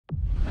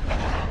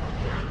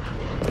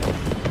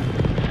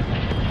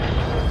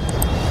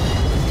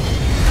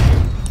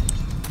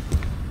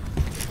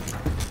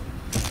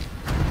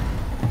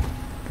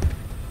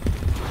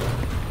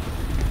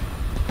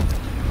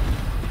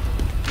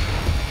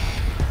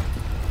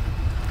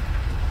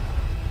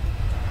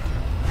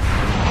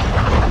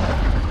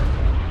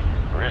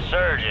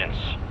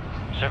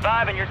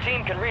revive and your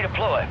team can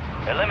redeploy.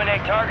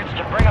 Eliminate targets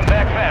to bring them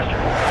back faster.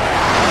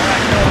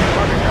 Alright, so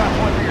mark a drop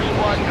point for your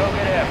squad and go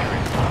get after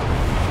it.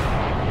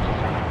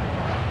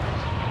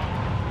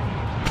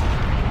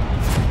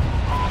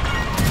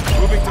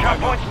 Moving to Drop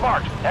my points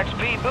marked.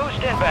 XP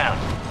boost inbound.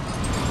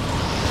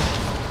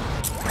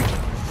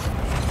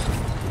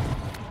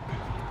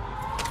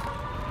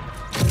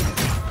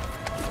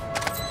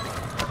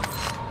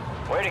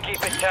 Way to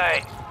keep it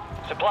tight.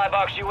 Supply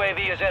box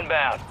UAV is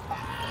inbound.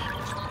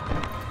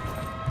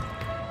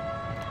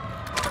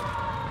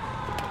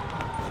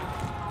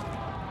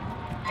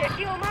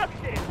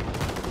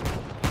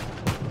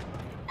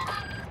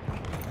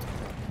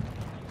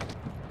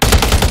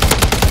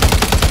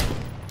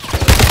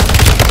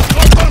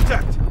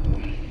 contact!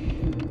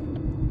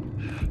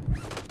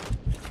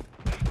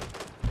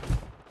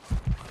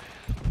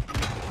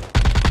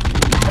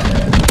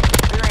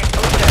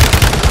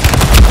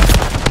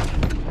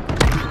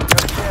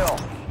 Good kill.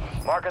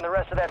 Marking the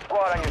rest of that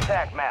squad on your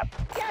TAC map.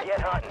 Get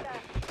hunting.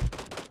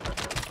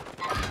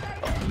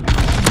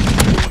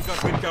 Anyone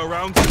got mid-cow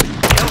rounds?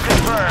 Kill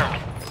confirmed.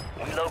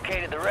 We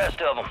located the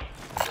rest of them.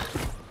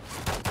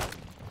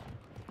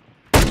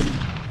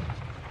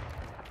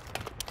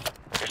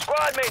 Your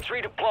squad mates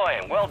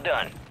redeploying. Well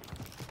done.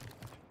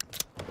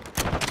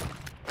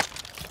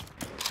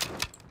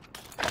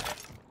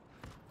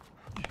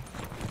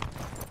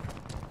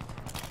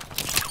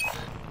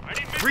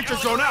 Breacher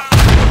zone out!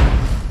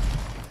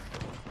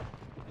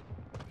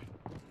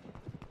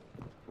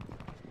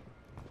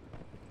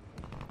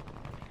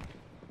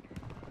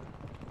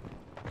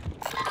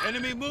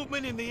 Enemy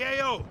movement in the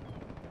AO!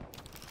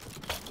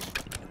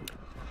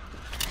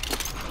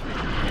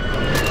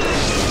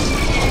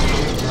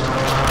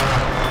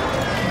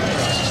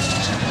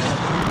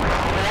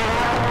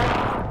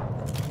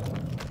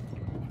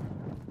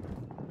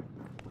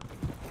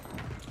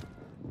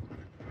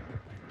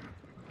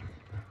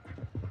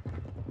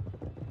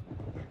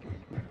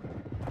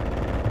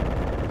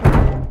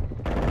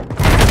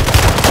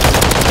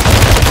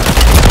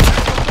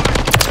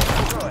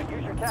 Good.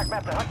 Use your TAC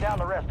map to hunt down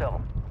the rest of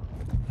them.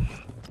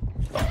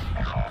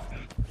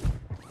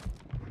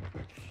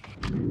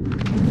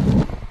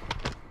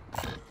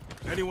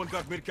 Anyone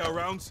got mid-cow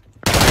rounds?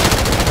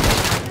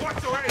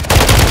 What's the rate?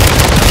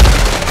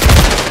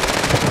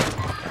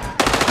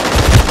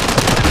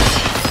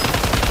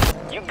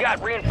 You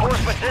got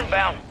reinforcements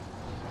inbound.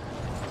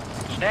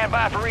 Stand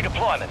by for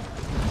redeployment.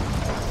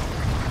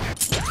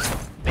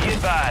 Be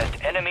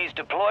advised, enemies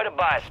deployed a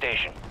buy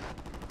station.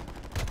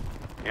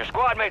 Your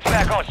squad mates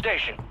back on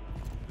station.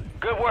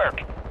 Good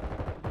work.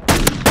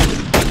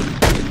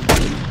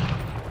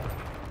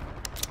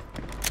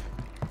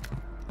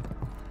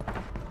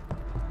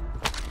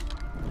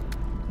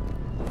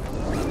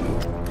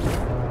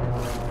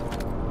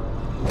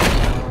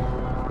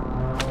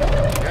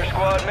 Your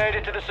squad made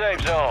it to the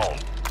safe zone.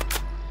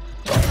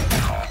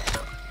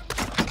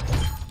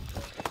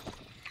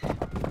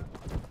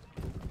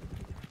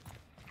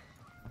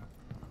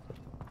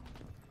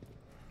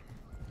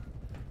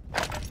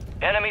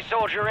 Enemy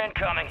soldier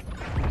incoming.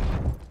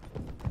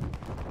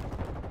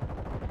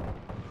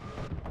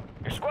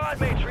 Your squad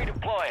mates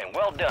redeploying.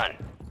 Well done.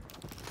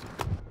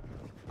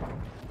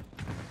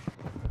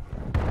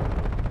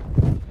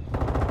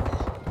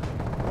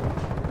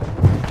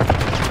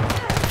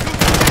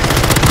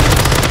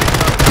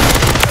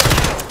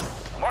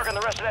 Marking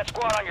the rest of that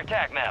squad on your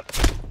TAC map.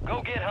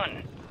 Go get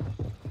hunting.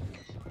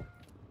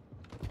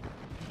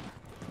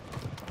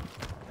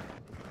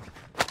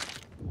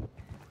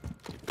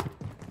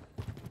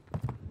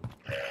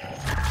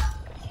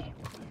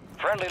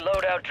 Friendly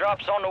loadout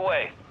drops on the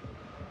way.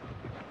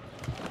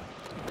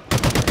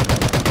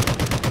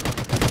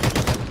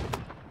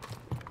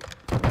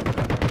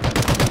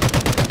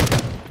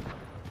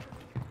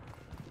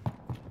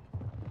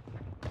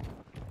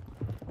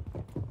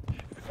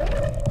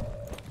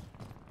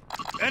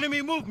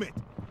 Enemy movement!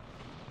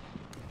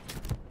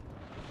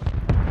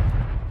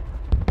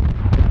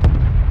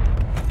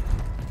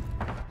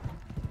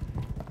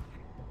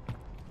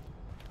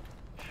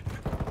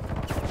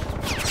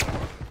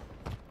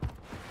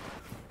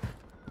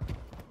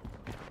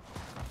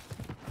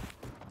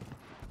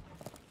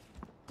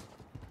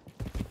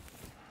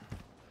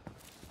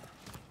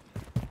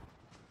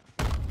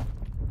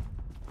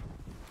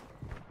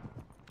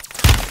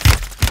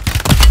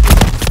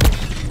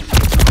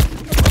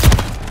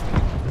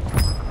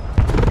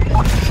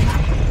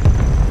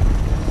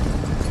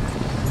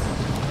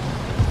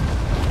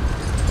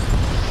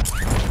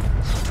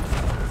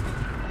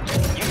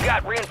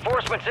 Got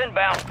reinforcements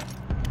inbound.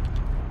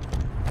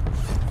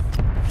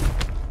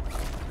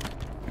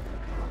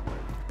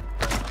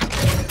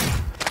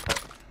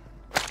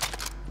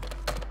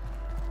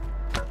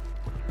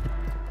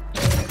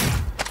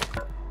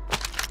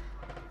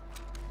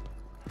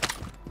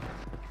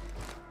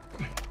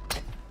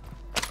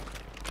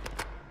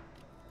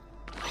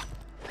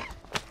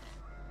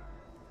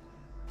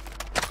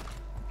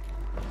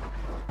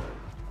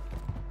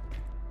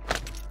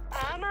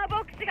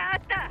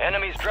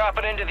 Enemies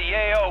dropping into the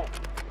AO.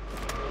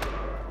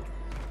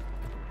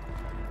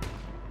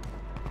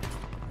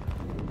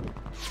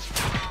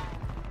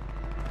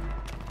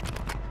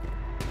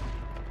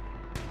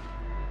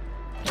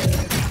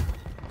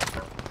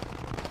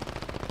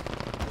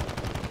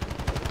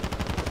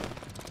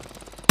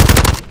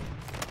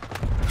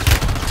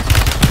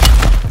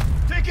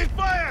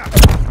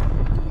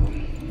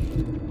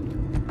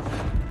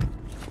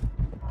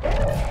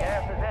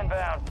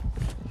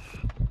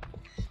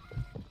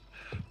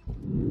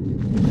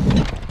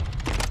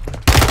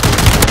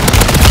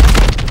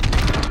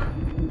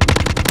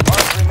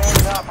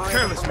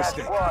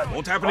 squad.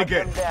 Won't happen Hunt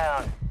again. them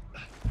down.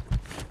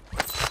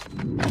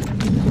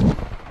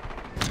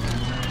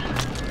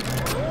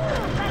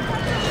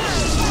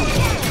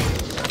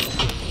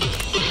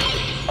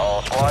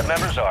 All squad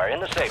members are in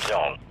the safe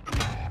zone.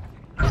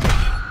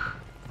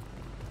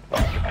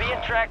 You're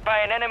being tracked by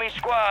an enemy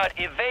squad.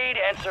 Evade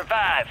and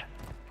survive.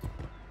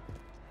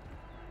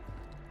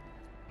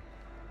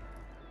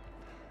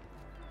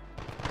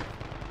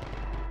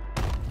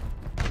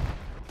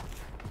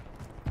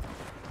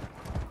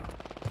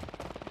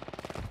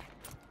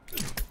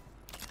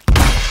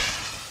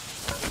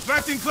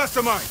 Planting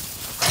cluster mine.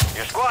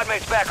 Your squad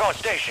mate's back on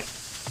station.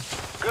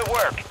 Good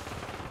work.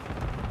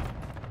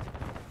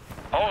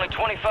 Only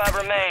 25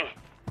 remain.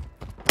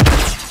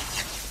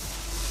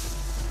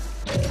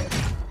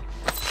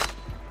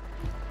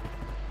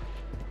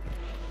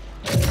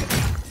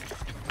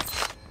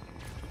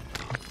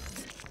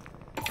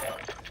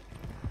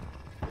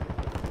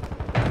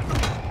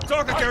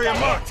 Target area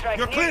marked.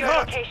 You're cleared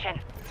hot.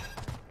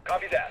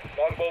 Copy that.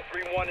 Longbow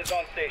 3-1 is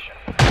on station.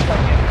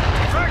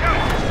 Frag out.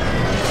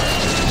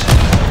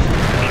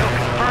 Kill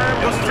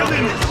confirmed. You're still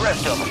in Locate the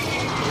rest of them.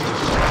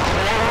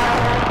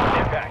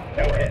 Impact.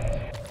 No hits.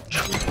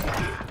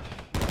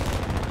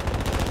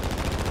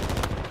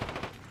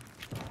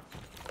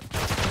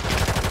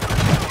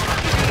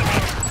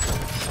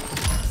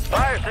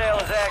 Fire sale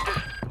is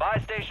active.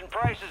 Buy station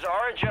prices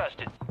are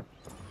adjusted.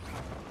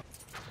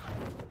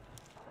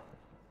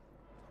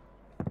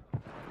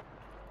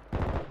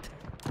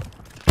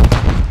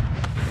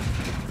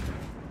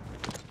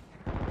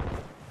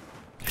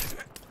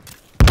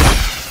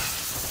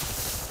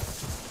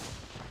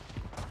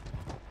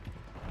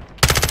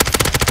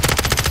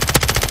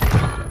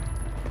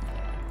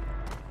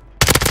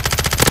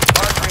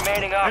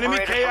 Remaining Enemy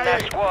operators from that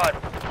KIA. squad.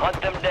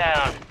 Hunt them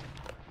down.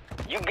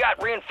 You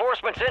got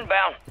reinforcements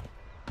inbound.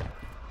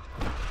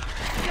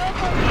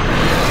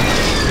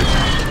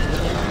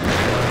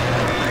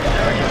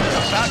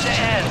 Resurgence about to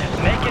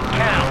end. Make it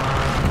count.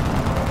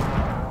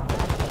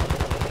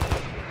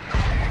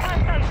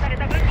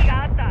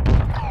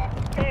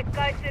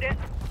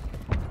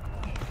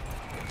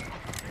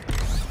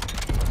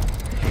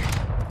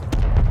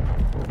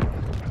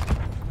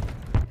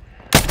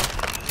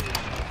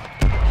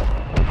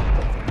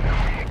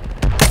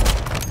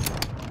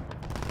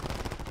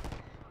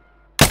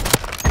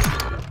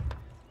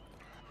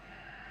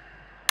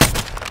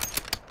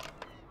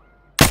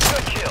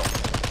 Good kill.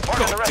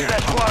 Marking the rest of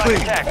that squad on the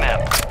attack map.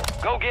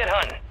 Go get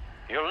hunting.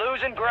 You're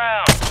losing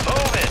ground.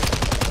 Move it.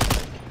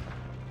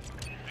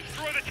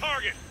 Destroy the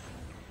target.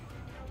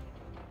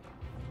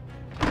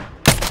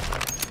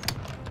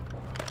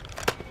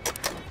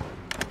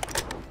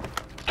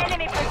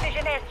 Enemy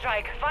precision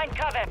airstrike. Find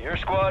cover. Your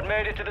squad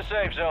made it to the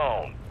safe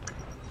zone.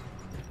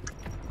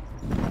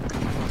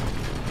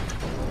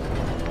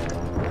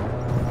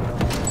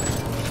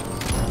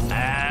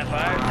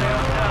 Fire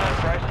sale's done.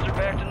 Prices are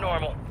back to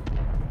normal.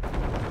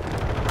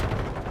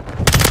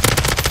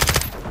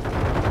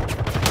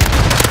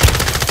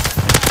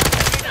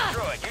 Enemy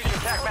destroyed. Use your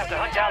attack map to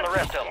hunt down the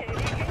rest of them.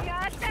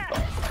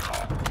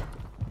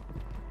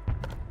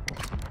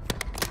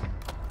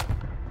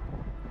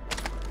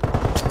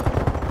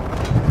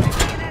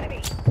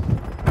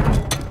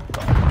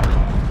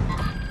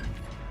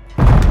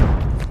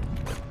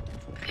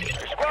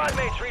 Your squad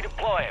mates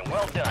redeploying.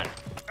 Well done.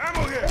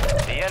 Ammo here.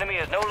 The enemy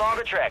is no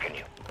longer tracking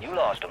you. You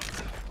lost them.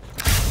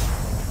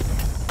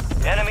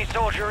 Enemy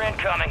soldier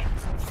incoming.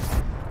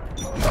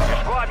 Your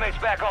squad mate's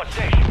back on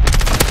station.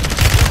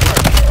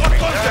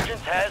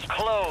 Resurgence has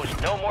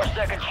closed. No more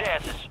second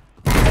chances.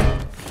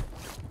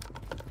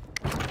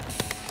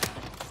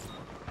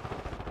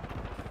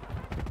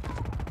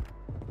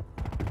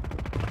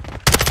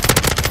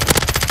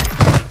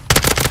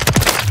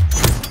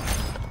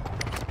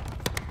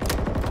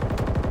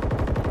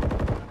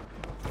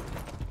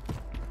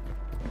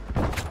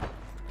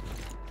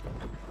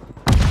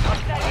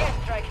 Hostile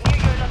airstrike near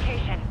your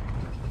location.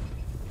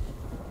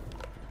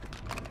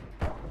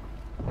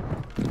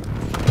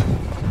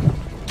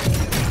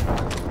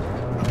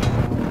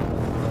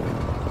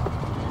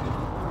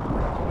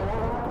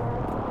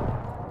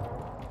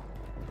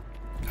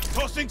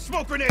 Tossing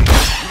smoke grenade.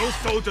 No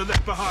soldier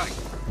left behind.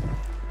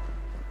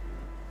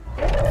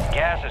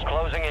 Gas is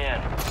closing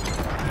in.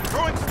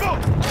 Throwing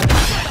smoke.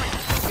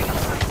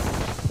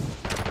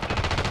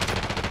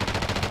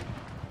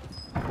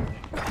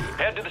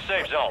 Head to the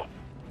safe zone.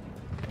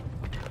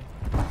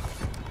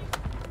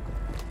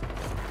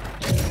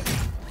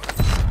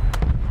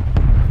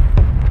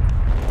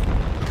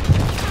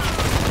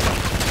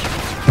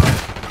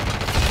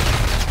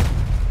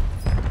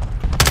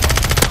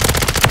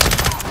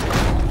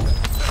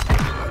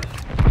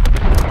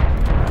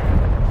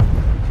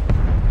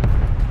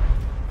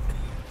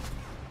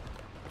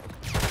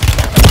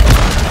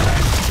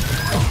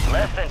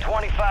 Less than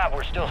 25,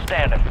 we're still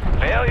standing.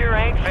 Failure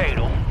ain't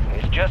fatal.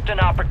 It's just an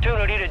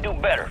opportunity to do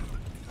better.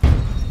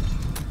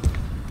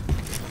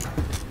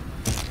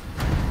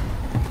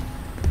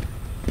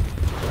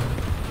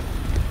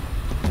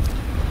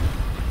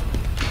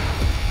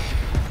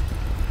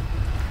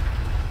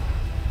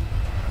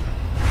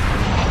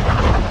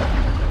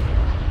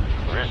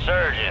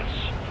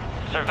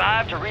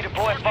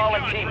 redeploy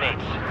fallen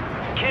teammates.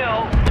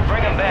 Kill to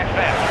bring them back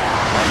faster.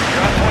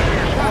 Drop one of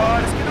your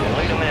squad and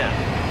lead them in.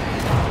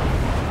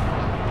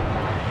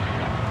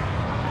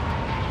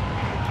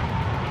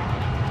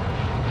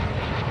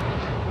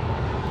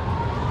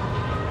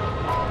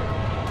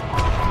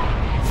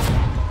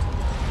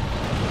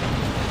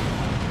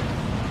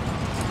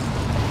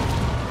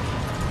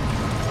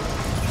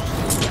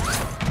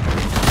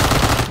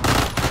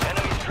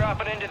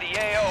 Into the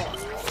AO.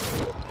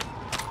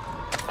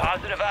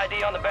 Positive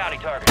ID on the bounty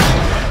target.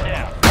 Run it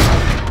down.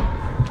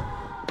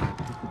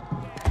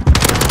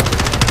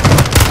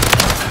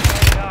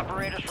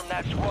 Operators from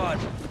that squad.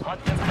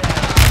 Hunt them down.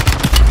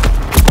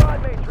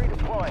 Squad mates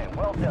redeploying.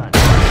 Well done.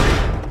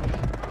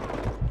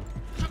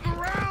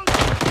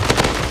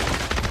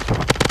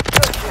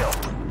 Good kill.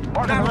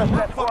 Marking the rest of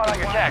that squad on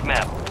your attack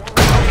map. Go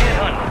get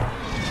hunting.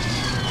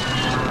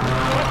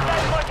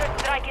 Hostile mortar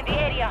strike in the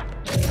area.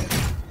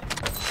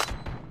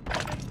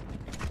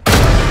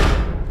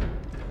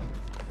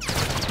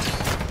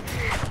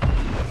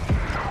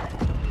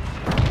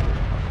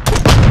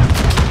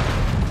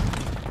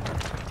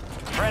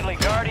 Friendly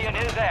Guardian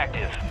is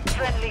active.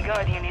 Friendly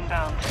Guardian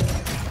inbound.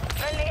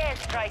 Friendly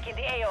airstrike in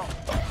the AO.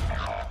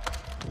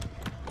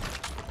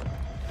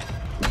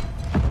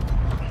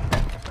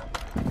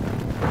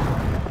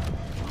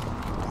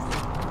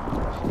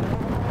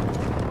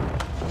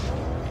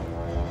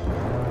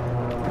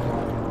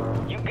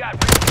 You got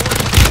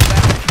reinforcements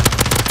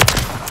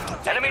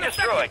inbound. Enemy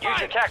destroyed. Use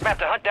your attack map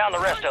to hunt down the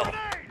rest of them.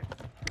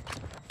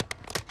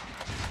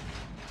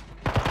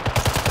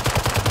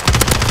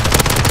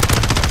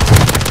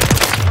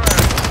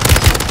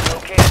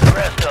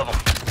 Rest of them.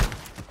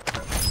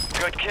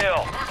 Good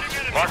kill.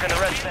 Marking the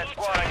rest of that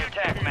squad on your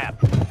attack map.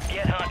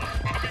 Get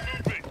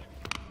hunting.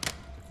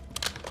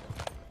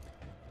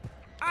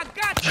 I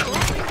got you,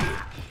 homie.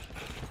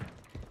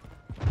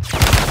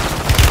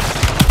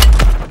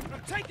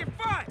 I'm taking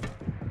fire.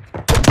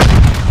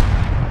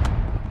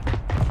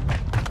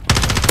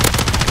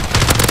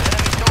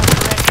 Enemy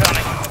soldier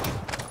incoming.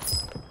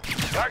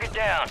 Target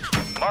down.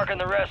 Marking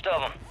the rest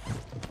of them.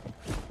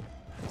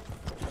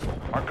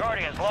 Our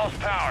Guardian's lost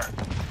power.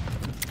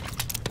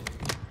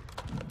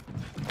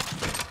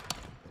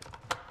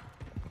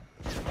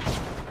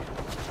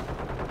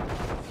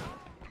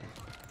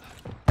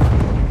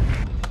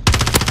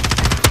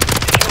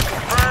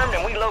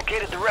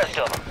 Located the rest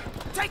of them.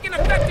 Taking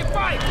effective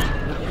fire!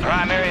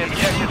 Primary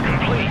objective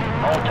complete.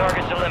 All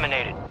targets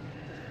eliminated.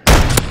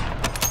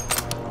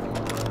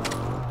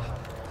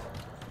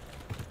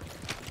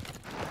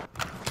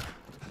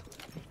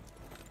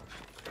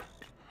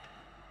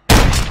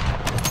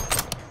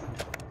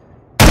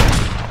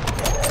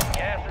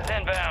 Gas is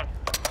inbound.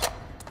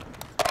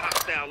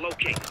 Hostile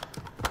located.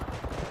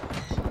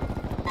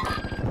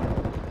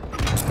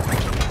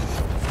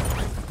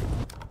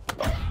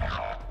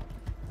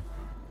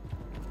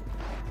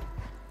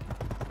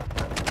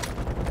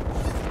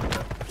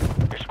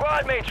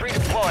 Squad mates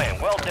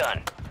redeploying. Well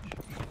done.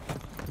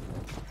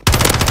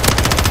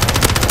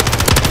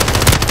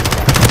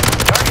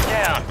 Target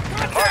down.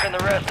 Marking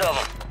the rest of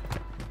them.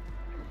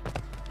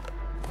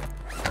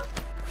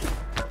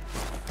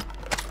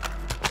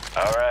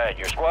 All right,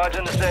 your squad's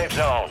in the safe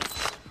zone.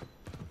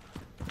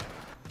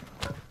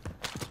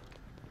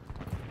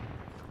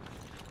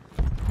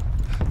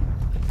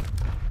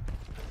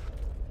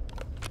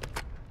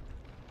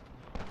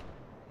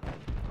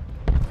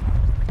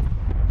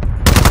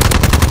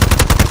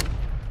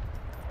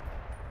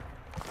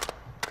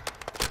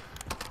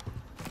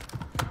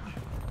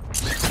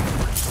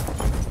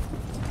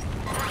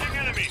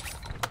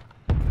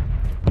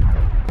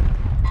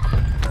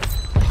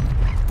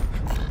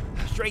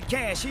 Straight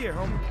cash here,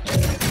 homie.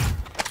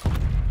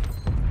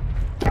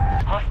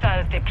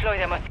 Hostiles deploy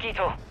the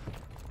Mosquito.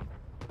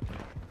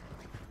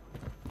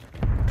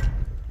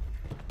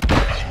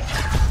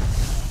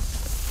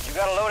 You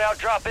got a loadout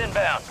drop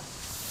inbound.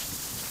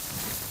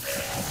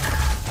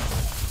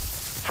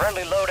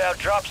 Friendly loadout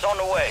drops on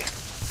the way.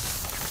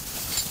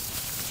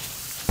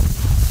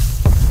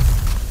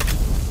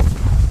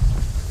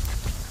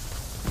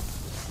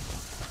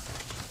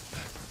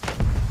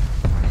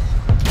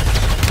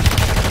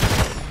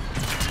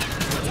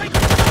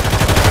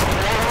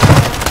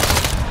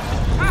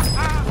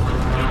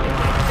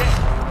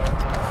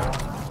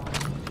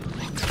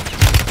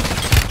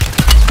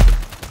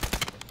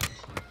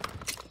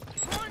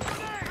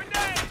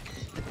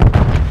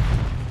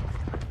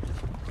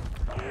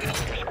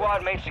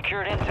 Squad mate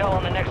secured intel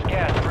on the next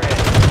gas spread.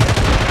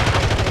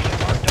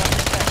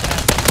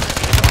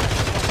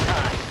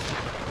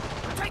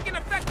 We're taking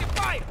effective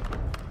fire!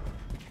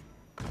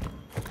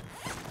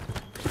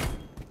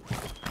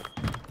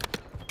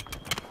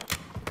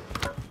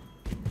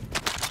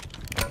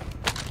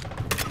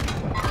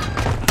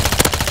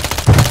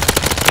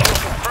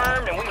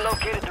 Confirmed, and we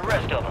located the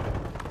rest of them.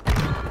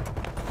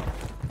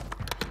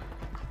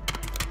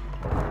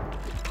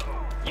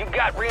 You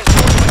got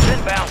reinforcements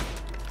inbound.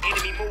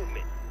 Enemy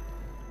movement.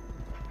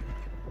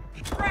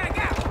 Frag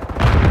out!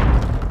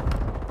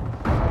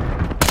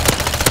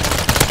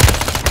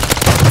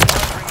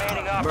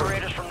 Remaining operators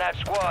operators from that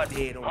squad.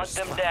 Dead on Hunt the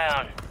them spot.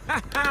 down.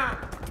 Ha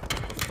ha!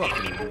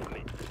 Fucking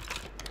movement.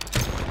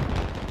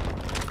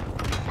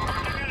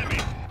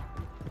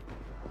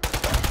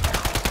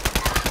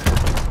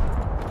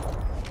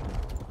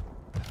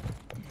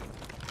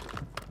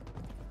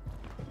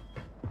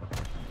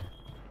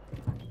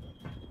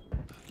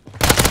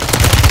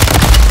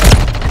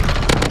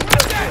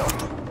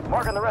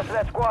 Marking the rest of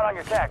that squad on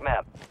your TAC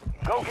map.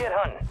 Go get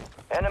hunting.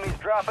 Enemies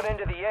dropping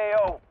into the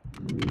AO.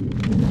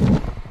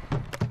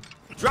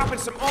 Dropping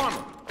some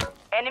armor.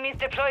 Enemies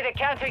deploy the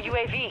counter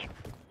UAV.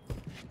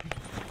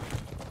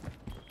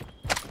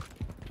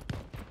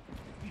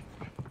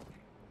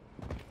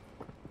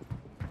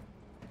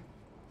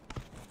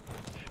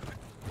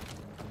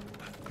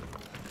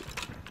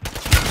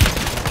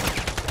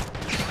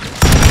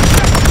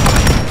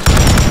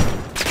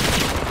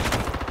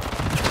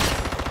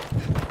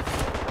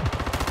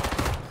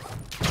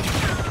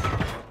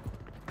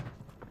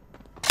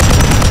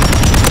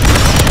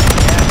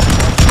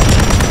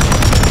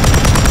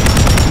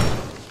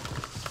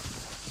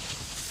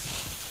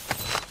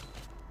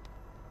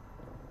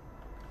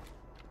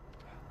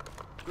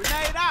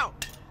 Grenade out!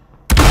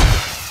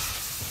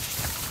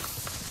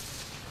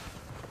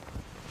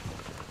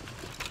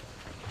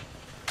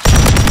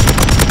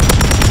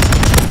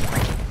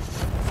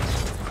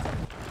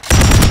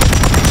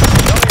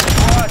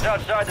 Squads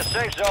outside the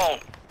safe zone.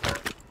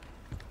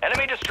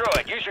 Enemy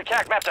destroyed. Use your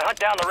TAC map to hunt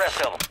down the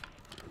rest of them.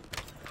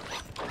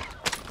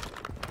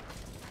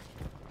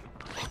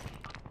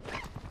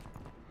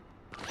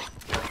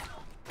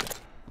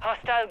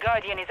 Hostile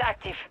Guardian is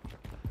active.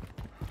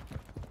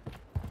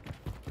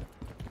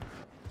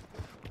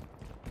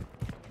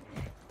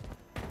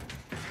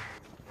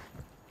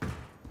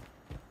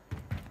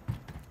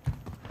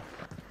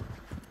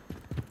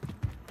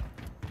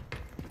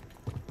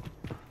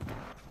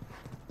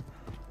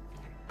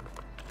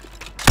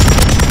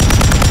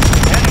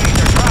 Enemies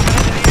are dropping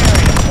into the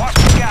area. Watch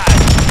the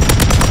guys.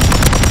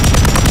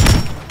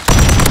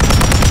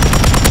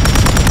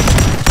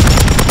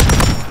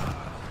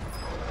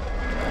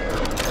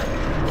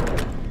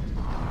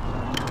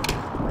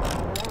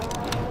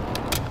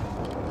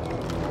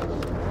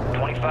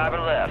 Five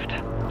are left.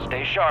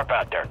 Stay sharp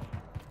out there.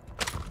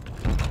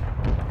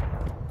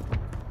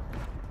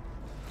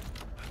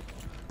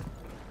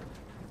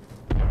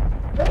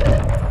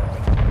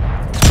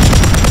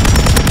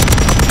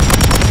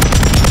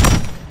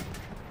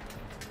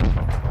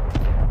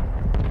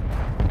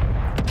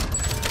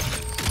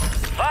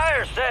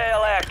 Fire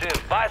sale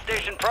active. Buy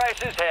station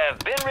prices have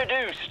been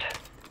reduced.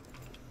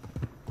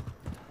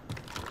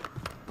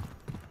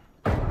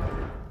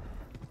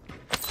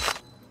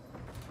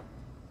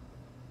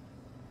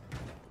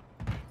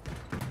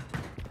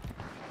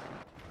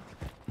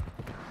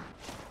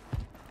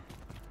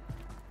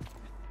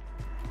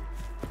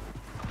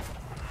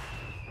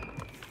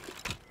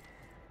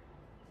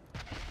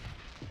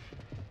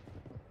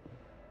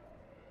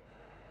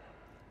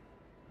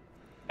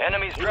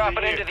 Enemies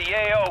dropping into the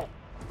AO.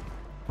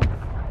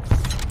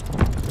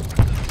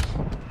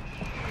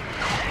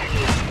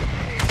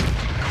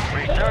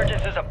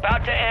 Resurgence is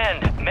about to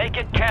end. Make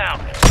it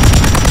count.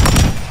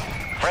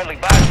 Friendly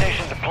buy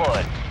station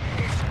deployed.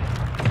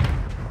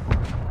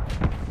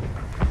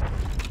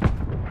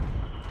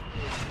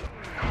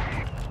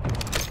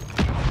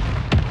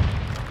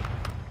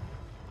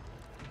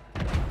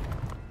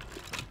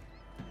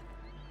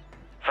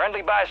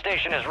 Friendly buy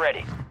station is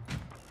ready.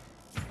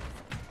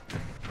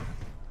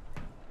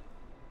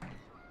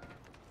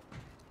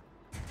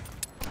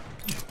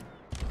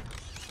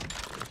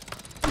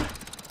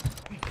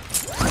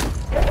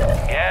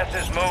 Gas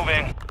is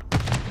moving.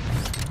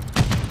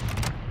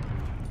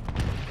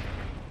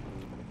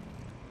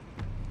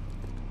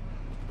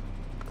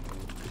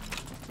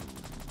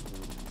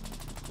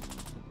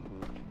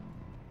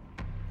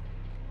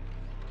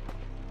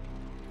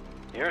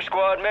 Your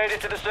squad made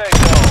it to the safe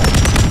zone.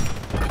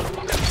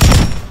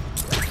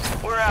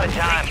 We're out of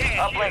time.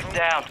 Uplink's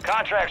down.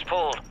 Contract's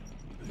pulled.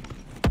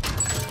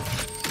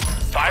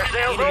 Fire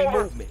sale's Enemy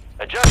over. movement.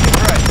 Adjusting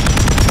price.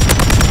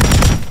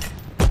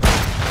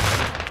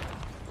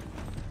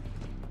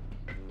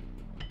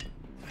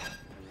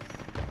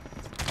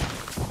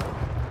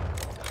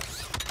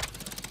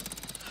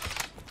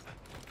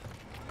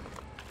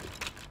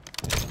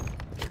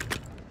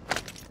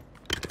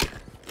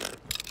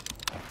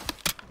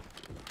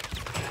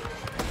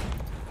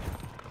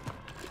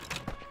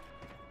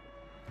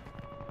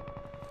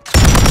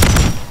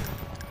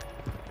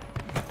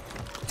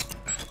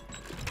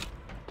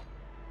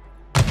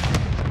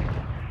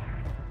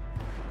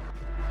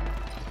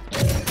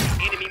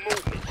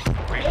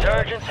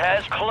 Resurgence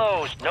has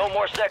closed. No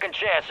more second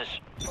chances.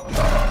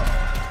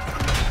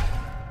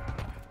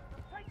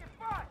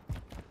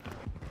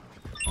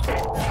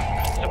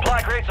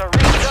 Supply crates are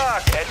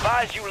restocked.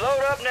 Advise you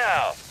load up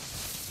now.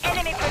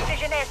 Enemy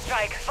precision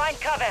airstrike. Find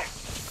cover.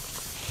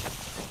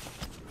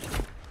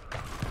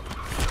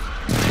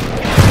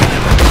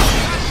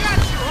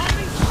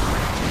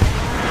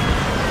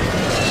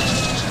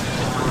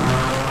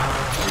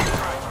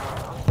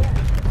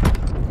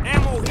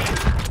 Ammo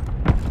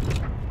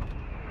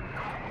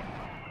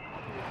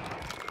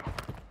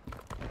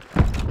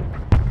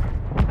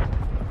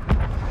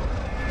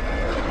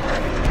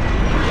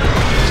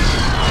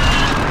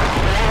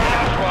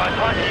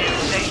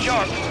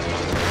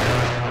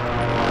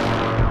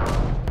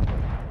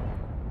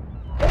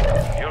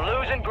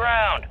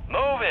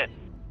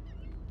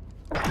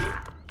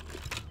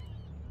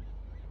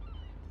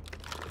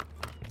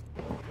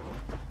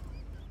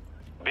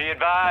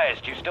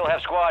advised, you still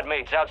have squad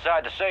mates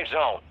outside the safe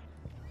zone.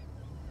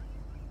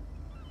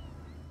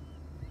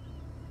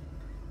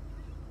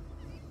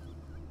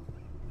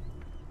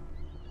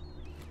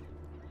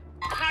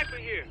 Sniper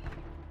here.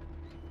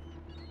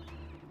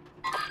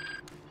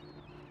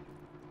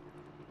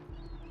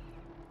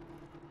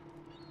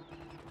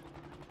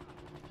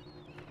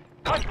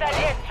 Hostile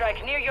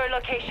airstrike near your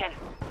location.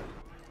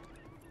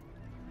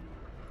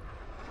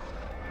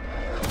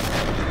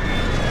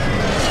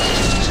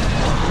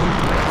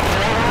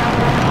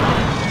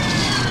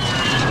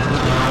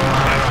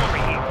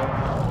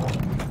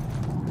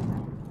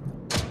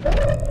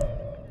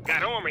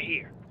 Got armor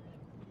here.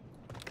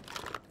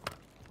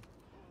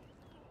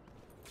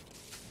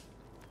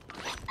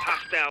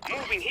 Hostile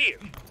moving here.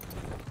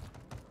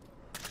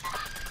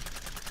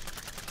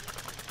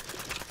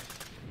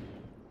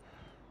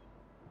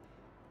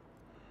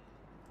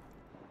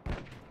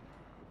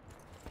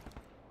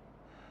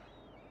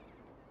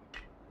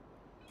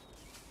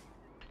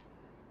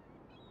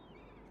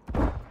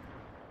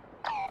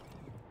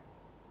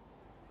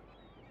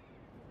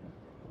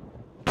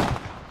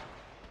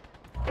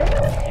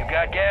 You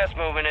got gas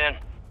moving in.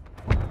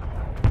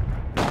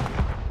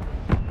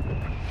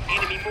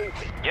 Enemy moving.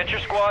 Get your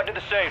squad to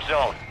the safe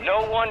zone.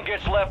 No one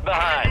gets left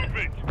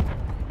behind.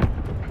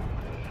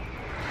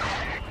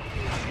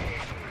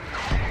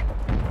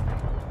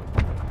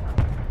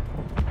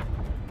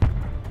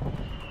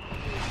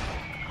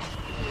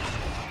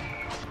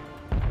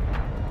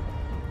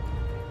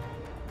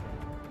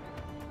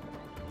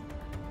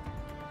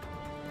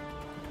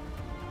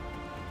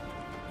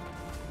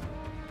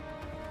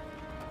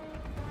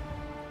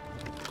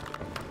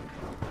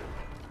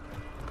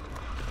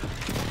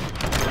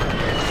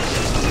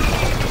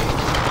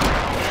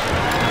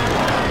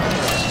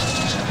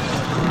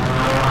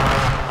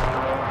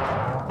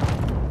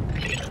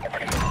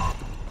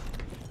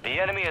 The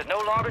enemy is no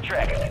longer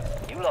tracking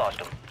you. You lost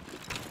him.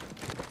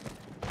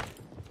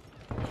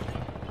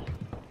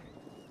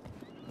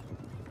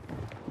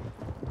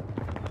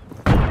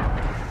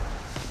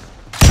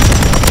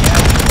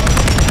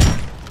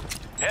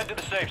 Head to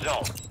the safe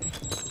zone.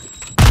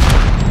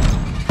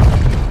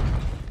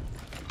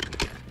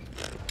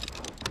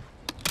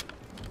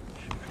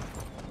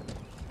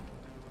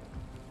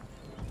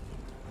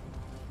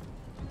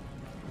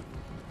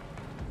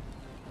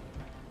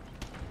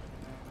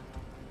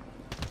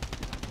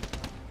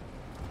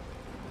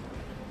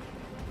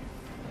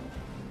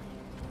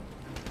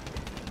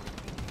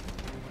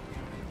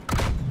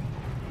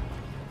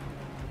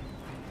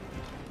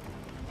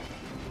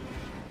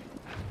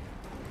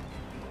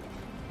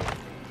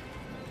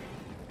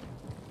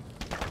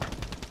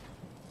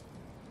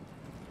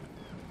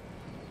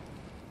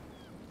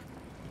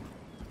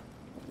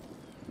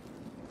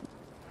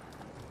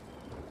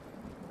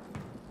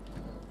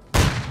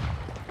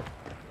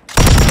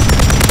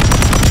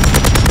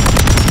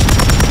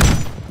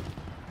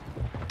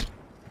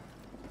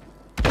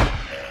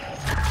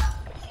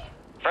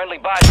 Friendly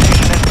buy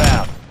station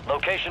inbound.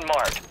 Location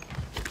marked.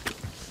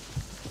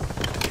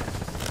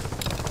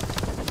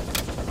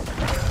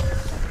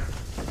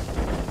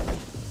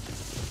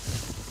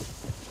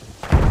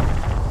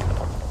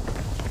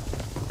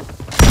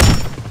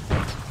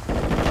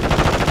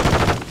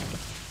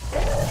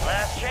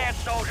 Last chance,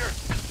 soldier.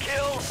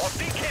 Kill or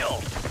be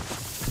killed.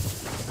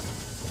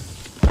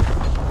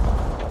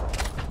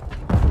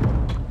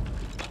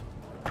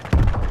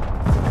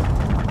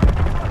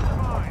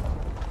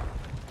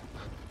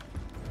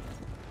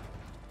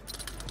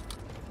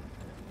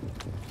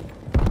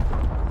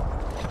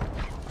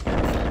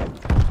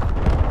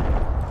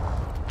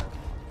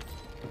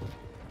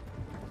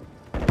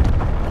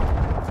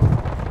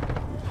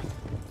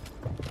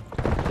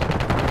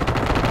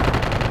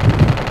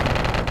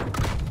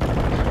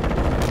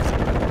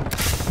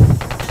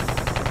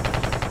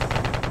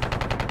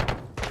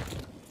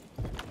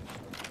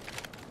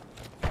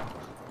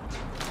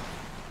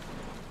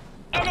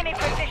 Enemy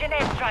precision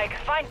airstrike.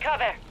 Find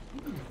cover.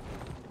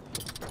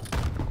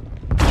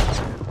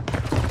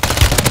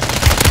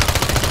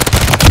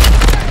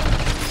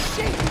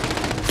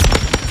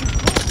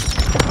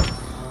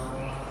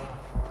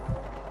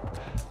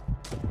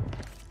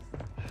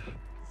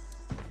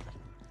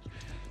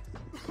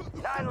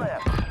 Nine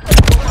left.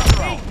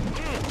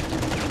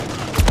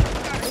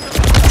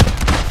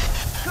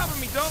 Cover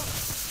me, dog.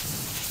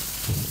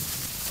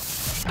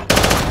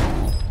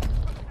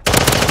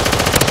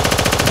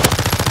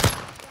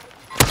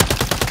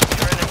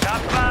 You're in the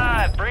top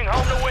 5. Bring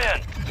home the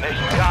win.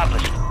 Mission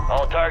accomplished.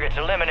 All targets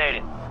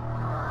eliminated.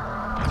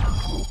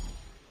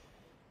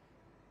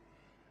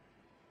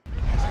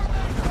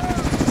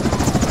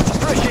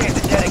 Appreciate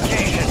the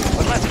dedication,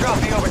 but let's drop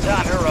the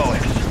overtime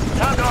heroics.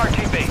 Time to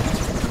RTB.